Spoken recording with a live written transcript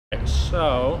Alright,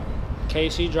 so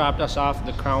Casey dropped us off at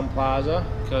the Crown Plaza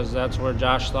because that's where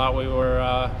Josh thought we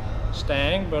were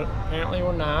staying, but apparently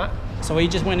we're not. So we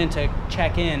just went in to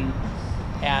check in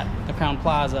at the Crown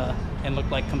Plaza and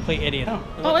looked like complete idiots.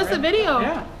 Oh, it's a video?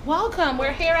 Yeah. Welcome.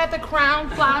 We're here at the Crown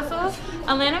Plaza,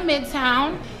 Atlanta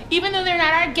Midtown. Even though they're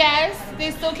not our guests, they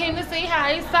still came to say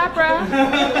hi. Sabra.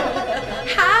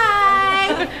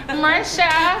 Hi. Marsha.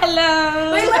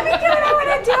 Hello. Wait, let me do it. I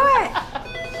want to do it.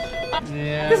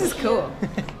 Yeah. This is cool.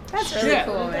 That's really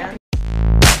cool, man.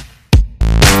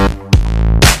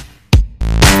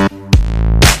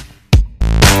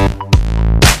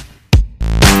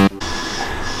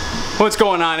 What's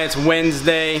going on? It's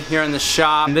Wednesday here in the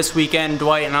shop. This weekend,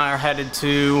 Dwight and I are headed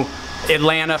to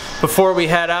Atlanta. Before we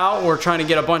head out, we're trying to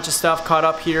get a bunch of stuff caught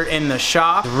up here in the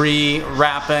shop.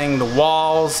 Re-wrapping the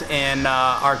walls in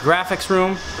our graphics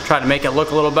room, try to make it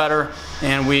look a little better.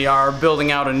 And we are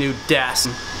building out a new desk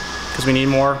because we need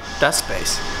more desk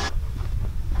space.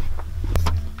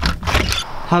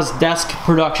 How's desk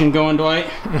production going,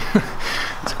 Dwight?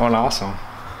 It's going awesome.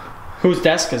 Whose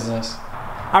desk is this?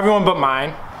 Everyone but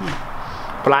mine.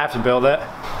 But I have to build it.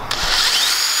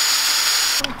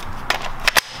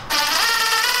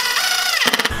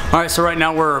 Alright, so right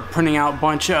now we're printing out a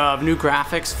bunch of new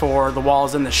graphics for the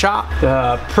walls in the shop.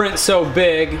 The print's so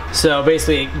big, so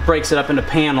basically it breaks it up into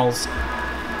panels.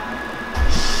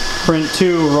 Print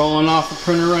 2 rolling off the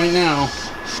printer right now.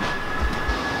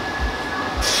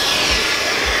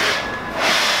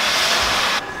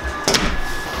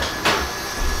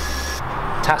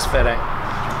 Test fitting.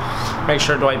 Make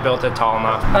sure Dwight built it tall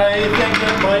enough. I think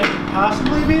it might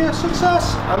possibly be a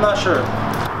success. I'm not sure.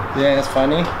 Yeah, it's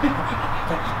funny.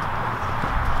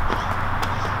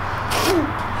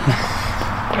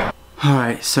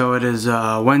 Alright, so it is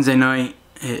Wednesday night.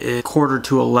 It is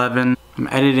 11:15. I'm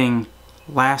editing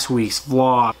last week's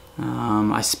vlog.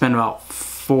 I spent about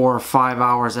 4 or 5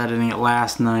 hours editing it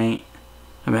last night.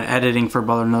 I've been editing for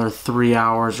about another 3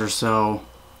 hours or so.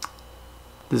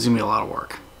 This is gonna be a lot of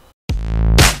work.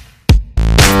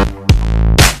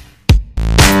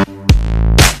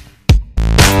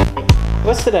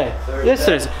 What's today?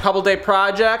 Yesterday's a couple day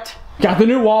project. Got the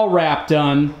new wall wrap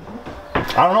done.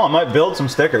 I don't know, I might build some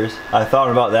stickers. I thought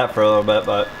about that for a little bit,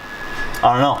 but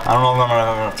I don't know. I don't know if I'm gonna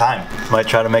have enough time. Might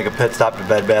try to make a pit stop to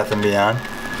Bed Bath & Beyond.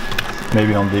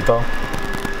 Maybe Home Depot.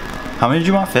 How many did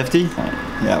you want, 50?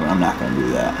 Yeah, but I'm not gonna do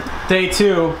that. Day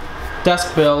 2,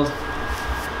 desk build.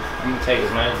 I'm gonna take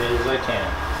as many days as I can.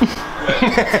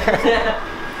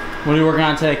 What are you working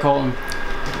on today, Colton?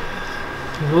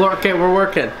 We're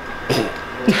working.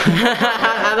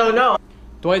 I don't know.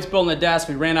 Dwight's building a desk.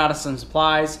 We ran out of some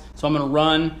supplies, so I'm gonna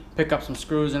run, pick up some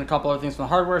screws and a couple other things from the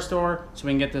hardware store so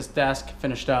we can get this desk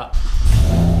finished up.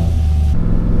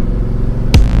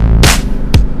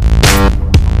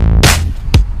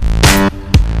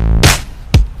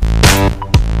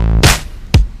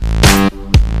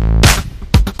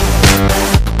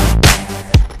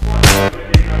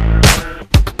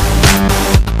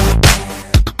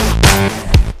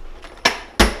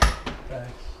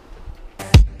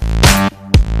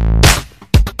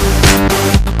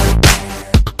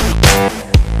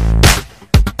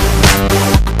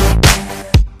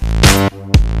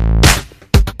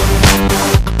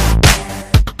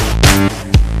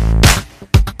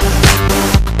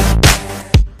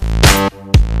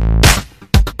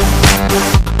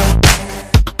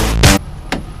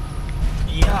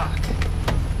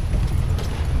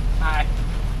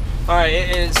 Alright,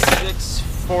 it is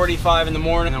 6:45 in the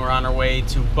morning and we're on our way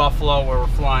to Buffalo where we're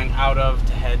flying out of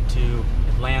to head to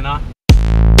Atlanta.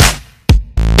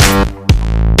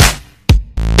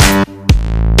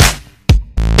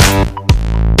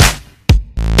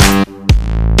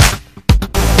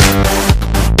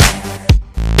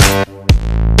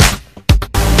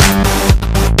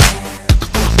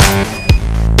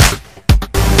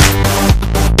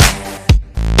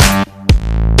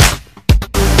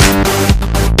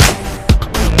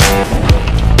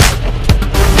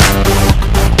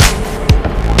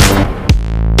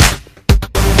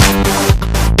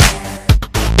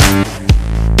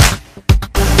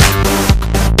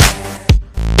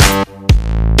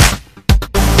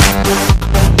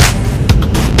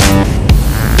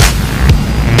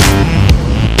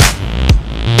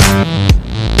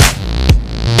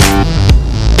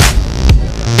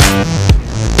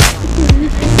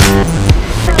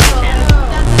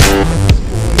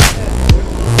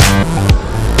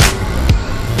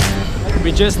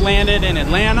 We just landed in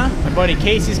Atlanta. My buddy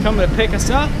Casey's coming to pick us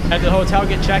up. Head to the hotel,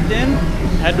 get checked in,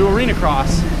 head to Arena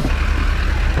Cross.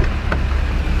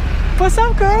 What's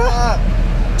up, girl?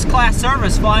 first class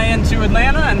service fly into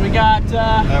Atlanta, and we got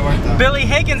Billy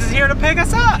Higgins is here to pick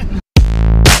us up.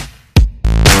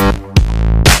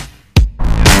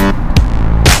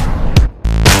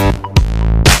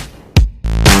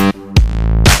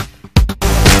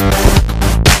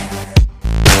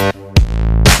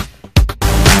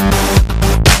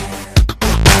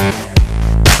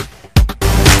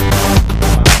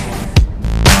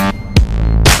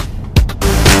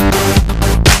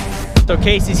 So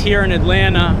Casey's here in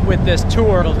Atlanta with this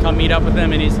tour. We'll come meet up with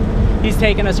him, and he's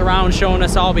taking us around, showing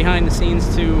us all behind the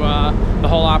scenes to the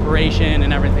whole operation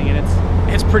and everything,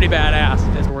 and it's pretty badass.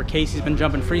 That's where Casey's been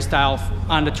jumping freestyle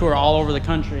on the tour all over the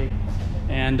country,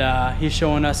 and he's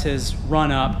showing us his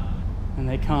run up, and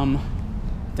they come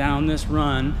down this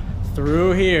run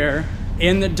through here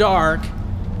in the dark,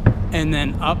 and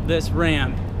then up this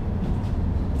ramp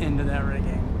into that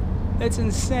rigging. It's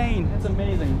insane. That's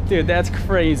amazing, dude. That's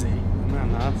crazy.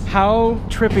 Nuts. How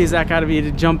trippy is that got to be to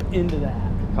jump into that?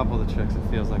 A couple of the tricks, it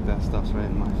feels like that stuff's right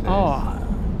in my face. Oh,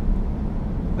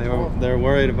 they're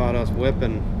worried about us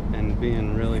whipping and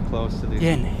being really close to these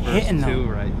and first hitting two them.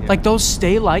 right here. Like those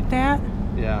stay like that?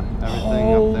 Yeah, everything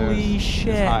Holy up there is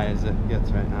shit. as high as it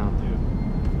gets right now.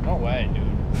 Dude, no way, dude.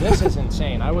 This is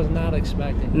insane. I was not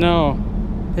expecting. No,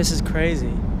 this is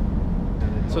crazy.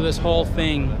 So this whole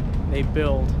thing they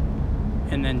build,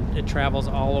 and then it travels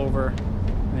all over.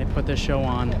 And they put this show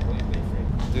on.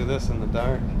 Do this in the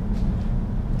dark.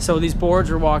 So these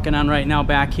boards we're walking on right now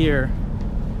back here,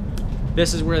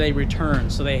 this is where they return.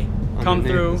 So they come Underneath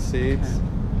through, the seats.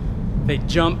 they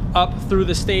jump up through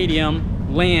the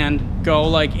stadium, land, go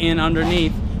like in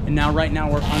underneath, and now right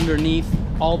now we're underneath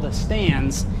all the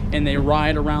stands, and they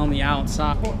ride around the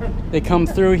outside. They come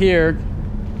through here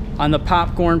on the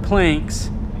popcorn planks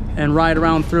and ride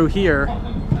around through here,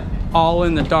 all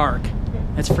in the dark.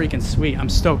 It's freaking sweet. I'm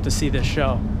stoked to see this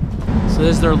show. So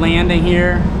this is their landing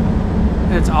here.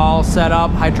 It's all set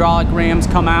up. Hydraulic rams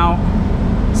come out,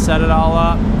 set it all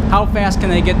up. How fast can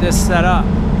they get this set up?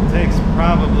 It takes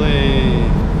probably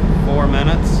 4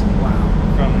 minutes.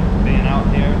 Wow. From being out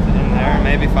here to in there,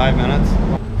 maybe 5 minutes.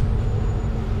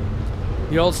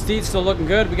 The old Steed's still looking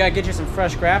good. We gotta get you some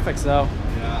fresh graphics though.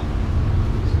 Yeah.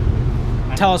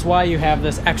 Tell us why you have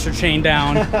this extra chain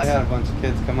down. I had a bunch of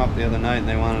kids come up the other night and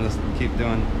they wanted us to keep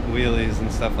doing wheelies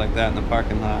and stuff like that in the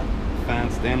parking lot.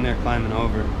 Fence, damn near climbing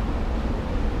over.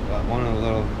 But one of the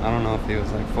little, I don't know if he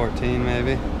was like 14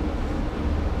 maybe.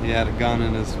 He had a gun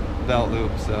in his belt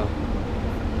loop, so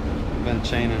I've been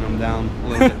chaining him down a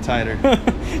little bit tighter.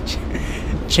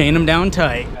 Chain them down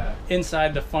tight.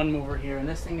 Inside the fun mover here, and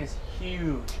this thing is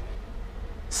huge.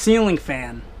 Ceiling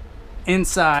fan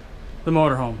inside the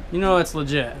motorhome. You know it's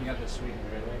legit. You got the sweet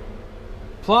right there.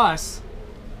 Plus,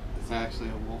 It's actually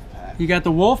a wolf pack. you got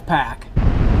the wolf pack.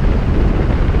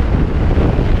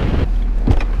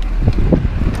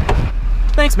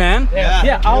 Thanks, man.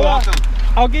 Yeah, I'll you're welcome.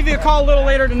 I'll give you a call a little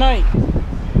later tonight.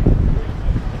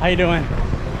 How you doing?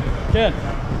 Good.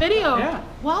 Video. Yeah.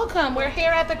 Welcome. We're here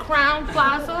at the Crown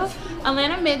Plaza,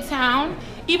 Atlanta Midtown.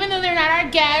 Even though they're not our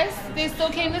guests, they still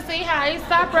came to say hi.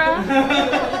 Sabra.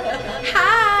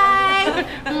 Hi.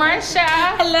 Marsha.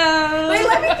 Hello. Wait,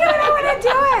 let me do it. I want to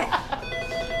do it.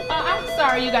 I'm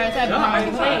sorry you guys had the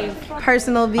wrong place.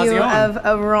 Personal How's it view going? of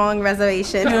a wrong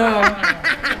reservation. So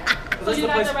you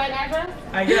got the right address?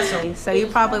 I guess so. So you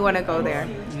probably want to go there.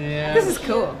 Yeah. This is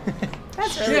cool.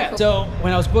 That's really cool. So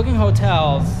when I was booking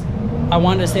hotels, I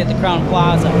wanted to stay at the Crown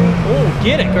Plaza. Oh,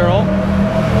 get it, girl.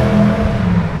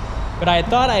 But I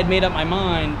thought I had made up my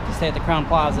mind to stay at the Crown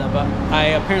Plaza, but I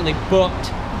apparently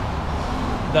booked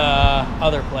the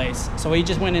other place. So we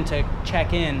just went in to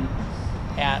check in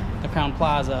at the Crown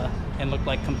Plaza and looked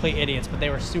like complete idiots, but they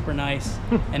were super nice.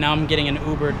 And now I'm getting an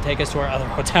Uber to take us to our other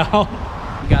hotel.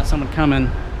 We got someone coming.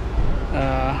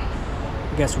 I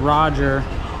guess Roger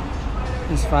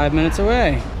is 5 minutes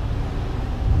away.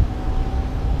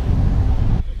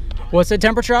 What's the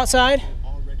temperature outside?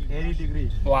 80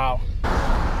 degrees. Wow.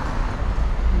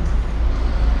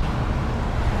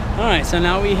 All right, so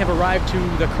now we have arrived to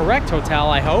the correct hotel,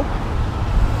 I hope.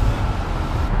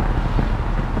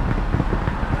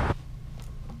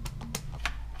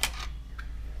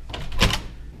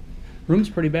 Room's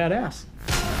pretty badass.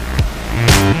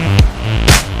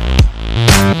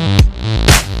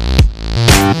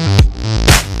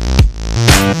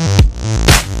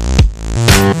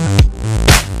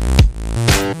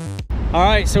 All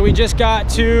right, so we just got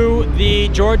to the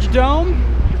Georgia Dome.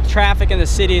 Traffic in the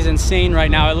city is insane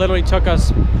right now. It literally took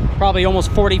us probably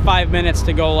almost 45 minutes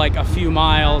to go like a few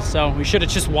miles, so we should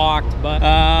have just walked, but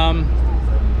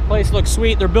place looks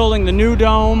sweet. They're building the new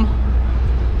dome.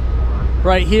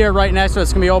 right here, right next to it.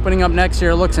 It's gonna be opening up next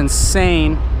year. It looks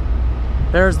insane.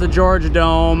 There's the Georgia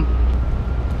Dome.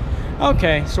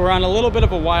 Okay, so we're on a little bit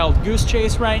of a wild goose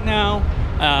chase right now.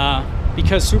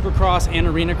 Because Supercross and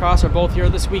Arena Cross are both here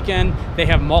this weekend, they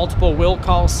have multiple will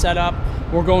calls set up.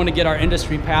 We're going to get our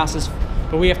industry passes,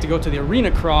 but we have to go to the Arena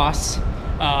Cross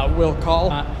will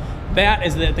call. That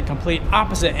is at the complete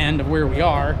opposite end of where we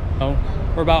are. So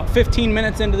we're about 15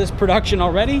 minutes into this production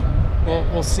already.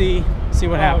 We'll see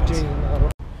what happens.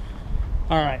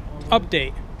 All right,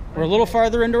 update. We're a little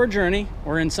farther into our journey.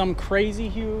 We're in some crazy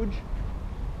huge...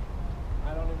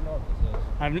 I don't even know what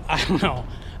this is. I don't know.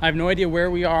 I have no idea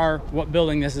where we are, what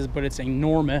building this is, but it's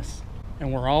enormous,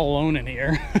 and we're all alone in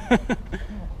here.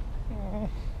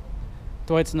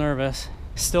 Dwight's nervous,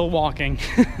 still walking.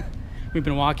 We've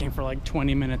been walking for like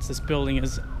 20 minutes. This building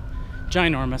is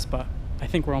ginormous, but I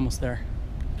think we're almost there.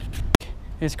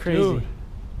 It's crazy. Dude.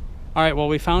 All right, well,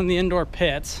 we found the indoor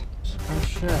pits. Oh,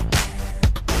 shit.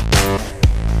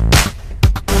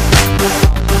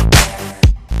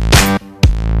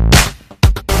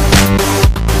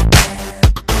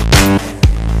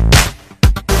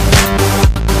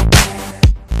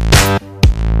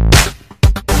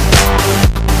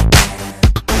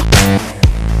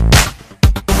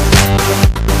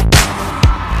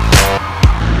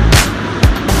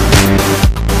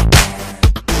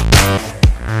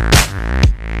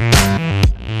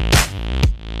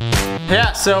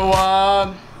 Yeah, so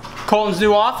Colton's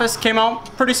new office came out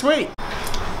pretty sweet.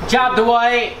 Good job,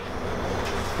 Dwight.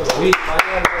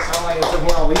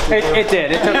 It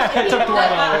did. It took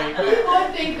Dwight all week. You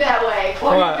would think that way.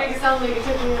 Why do you make it sound like it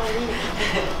took me all week?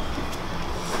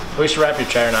 We should wrap your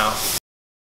chair now.